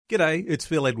G'day, it's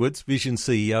Phil Edwards, Vision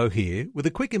CEO here, with a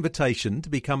quick invitation to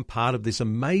become part of this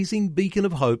amazing beacon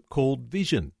of hope called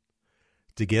Vision.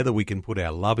 Together we can put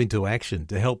our love into action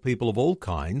to help people of all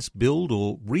kinds build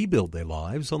or rebuild their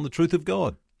lives on the truth of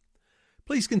God.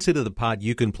 Please consider the part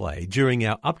you can play during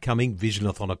our upcoming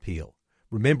Visionathon appeal,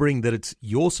 remembering that it's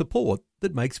your support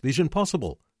that makes Vision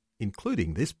possible,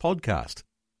 including this podcast.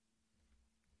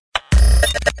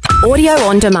 Audio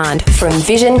on demand from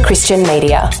Vision Christian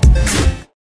Media.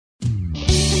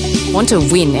 Want to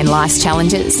win in life's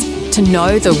challenges? To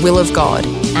know the will of God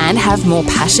and have more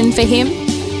passion for Him?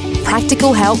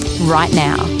 Practical help right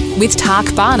now with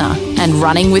Tak Bhana and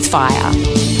Running with Fire.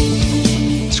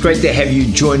 It's great to have you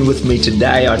join with me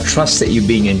today. I trust that you're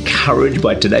being encouraged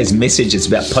by today's message. It's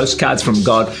about postcards from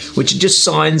God, which are just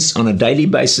signs on a daily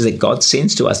basis that God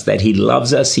sends to us, that He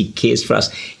loves us, He cares for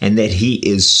us, and that He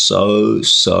is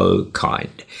so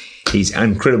kind. He's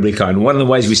incredibly kind. One of the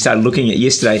ways we started looking at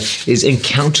yesterday is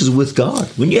encounters with God.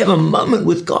 When you have a moment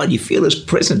with God, you feel His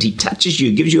presence. He touches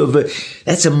you, gives you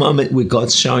that's a moment where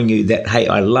God's showing you that, hey,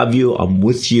 I love you, I'm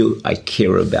with you, I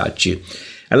care about you.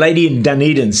 A lady in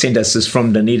Dunedin sent us this.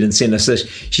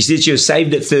 She said she was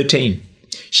saved at 13.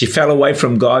 She fell away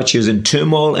from God. She was in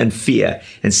turmoil and fear.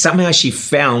 And somehow she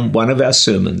found one of our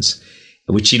sermons,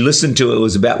 which she listened to. It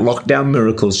was about lockdown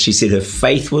miracles. She said her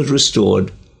faith was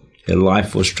restored. Her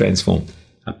life was transformed.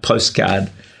 A postcard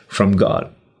from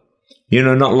God. You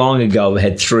know, not long ago, I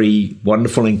had 3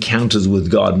 wonderful encounters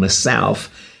with God myself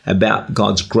about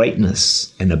God's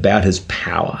greatness and about His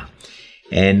power.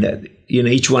 And,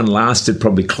 each one lasted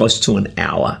probably close to an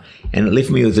hour. And it left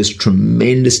me with this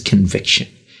tremendous conviction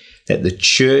that the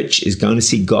church is going to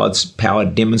see God's power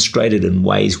demonstrated in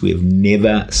ways we have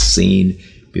never seen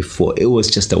before. It was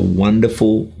just a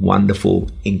wonderful, wonderful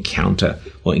encounter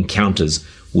or encounters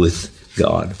with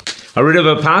God. I read of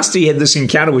a pastor. He had this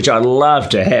encounter, which I'd love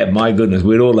to have. My goodness,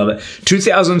 we'd all love it.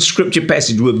 2,000 scripture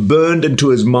passages were burned into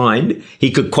his mind.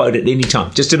 He could quote at any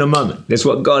time, just in a moment. That's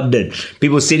what God did.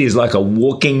 People said he's like a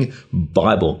walking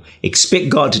Bible. Expect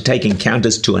God to take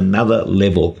encounters to another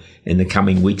level in the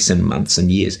coming weeks and months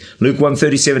and years. Luke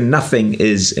 1:37, nothing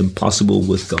is impossible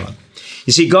with God.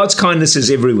 You see, God's kindness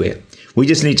is everywhere. We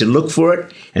just need to look for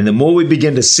it. And the more we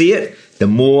begin to see it, the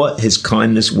more His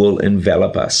kindness will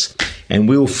envelop us. And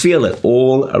we will feel it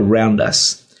all around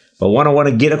us. But what I want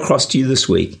to get across to you this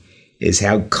week is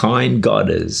how kind God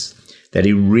is, that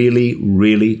He really,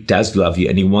 really does love you.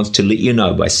 And He wants to let you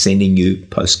know by sending you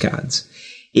postcards.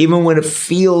 Even when it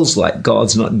feels like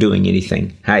God's not doing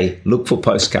anything, hey, look for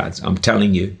postcards. I'm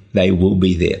telling you, they will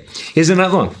be there. Here's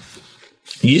another one.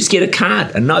 You just get a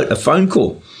card, a note, a phone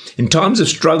call. In times of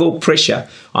struggle, pressure,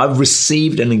 I've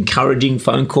received an encouraging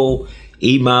phone call,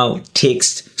 email,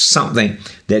 text, something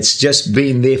that's just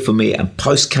been there for me, a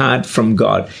postcard from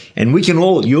God. And we can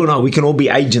all, you and I, we can all be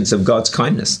agents of God's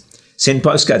kindness. Send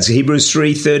postcards. Hebrews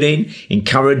 3:13,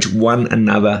 encourage one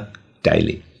another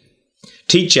daily.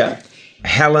 Teacher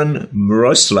Helen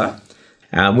Morosla,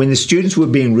 when the students were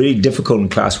being really difficult in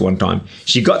class one time,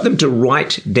 she got them to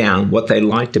write down what they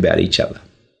liked about each other.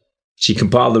 She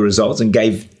compiled the results and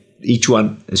gave each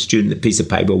one, a student, a piece of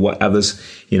paper, what others,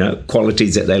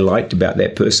 qualities that they liked about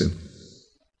that person.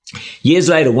 Years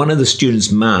later, one of the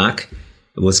students, Mark,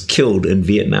 was killed in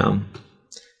Vietnam.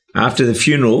 After the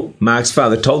funeral, Mark's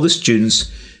father told the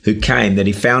students who came that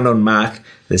he found on Mark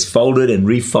this folded and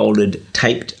refolded,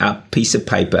 taped up piece of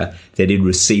paper that he'd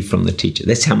received from the teacher.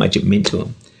 That's how much it meant to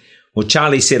him. Well,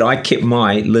 Charlie said, I kept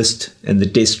my list in the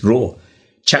desk drawer.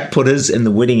 Chuck put his in the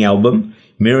wedding album.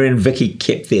 Mary and Vicky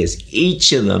kept theirs.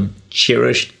 Each of them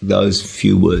cherished those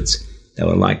few words. They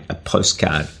were like a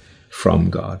postcard from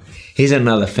God. Here's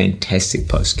another fantastic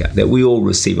postcard that we all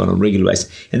receive on a regular basis,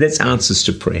 and that's answers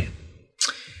to prayer.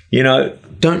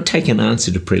 Don't take an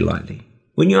answer to prayer lightly.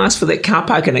 When you ask for that car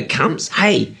park and it comes,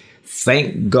 hey,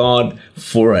 thank God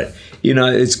for it.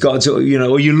 It's God's, or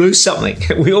you lose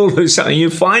something. We all lose something.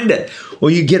 You find it, or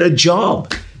you get a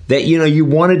job that, you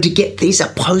wanted to get. These are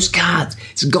postcards.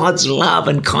 It's God's love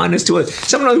and kindness to us.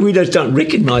 Sometimes we just don't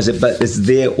recognize it, but it's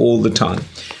there all the time.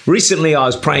 Recently, I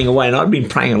was praying away, and I'd been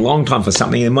praying a long time for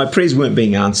something, and my prayers weren't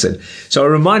being answered. So I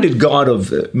reminded God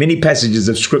of many passages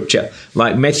of Scripture,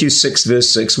 like Matthew 6,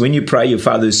 verse 6, when you pray, your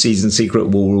Father who sees in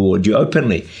secret will reward you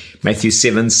openly. Matthew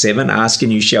 7:7, ask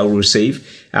and you shall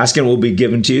receive. Ask and it will be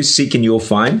given to you. Seek and you'll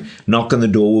find. Knock and the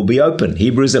door will be open.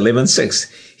 Hebrews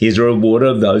 11:6, here's a rewarder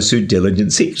of those who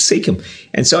diligently seek Him.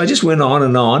 And so I just went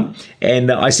on,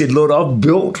 and I said, Lord, I've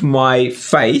built my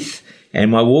faith and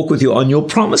my walk with you on your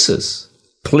promises.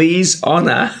 Please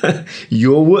honor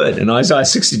your word. And Isaiah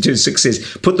 62:6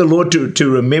 says, put the Lord to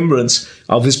remembrance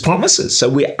of his promises. So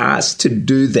we're asked to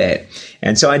do that.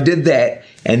 And so I did that.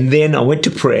 And then I went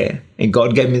to prayer and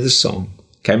God gave me this song.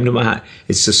 Came to my heart.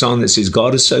 It's the song that says,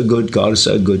 God is so good, God is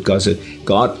so good.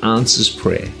 God answers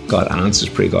prayer. God answers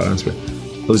prayer. God answers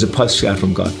prayer. It was a postcard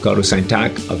from God. God was saying,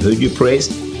 Tak, I've heard your prayers.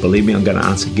 Believe me, I'm going to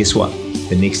answer. Guess what?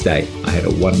 The next day, I had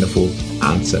a wonderful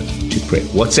answer to prayer.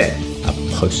 What's that? A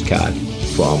postcard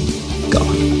from God.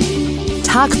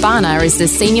 Tak Bhana is the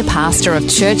Senior Pastor of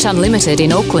Church Unlimited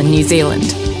in Auckland, New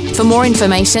Zealand. For more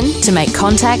information, to make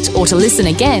contact or to listen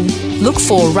again, look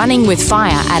for Running with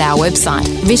Fire at our website,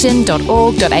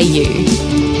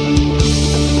 vision.org.au.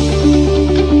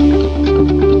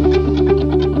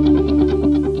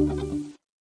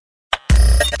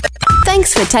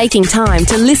 Thanks for taking time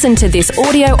to listen to this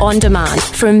audio on demand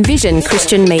from Vision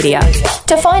Christian Media.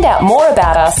 To find out more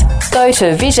about us, go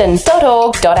to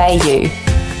vision.org.au.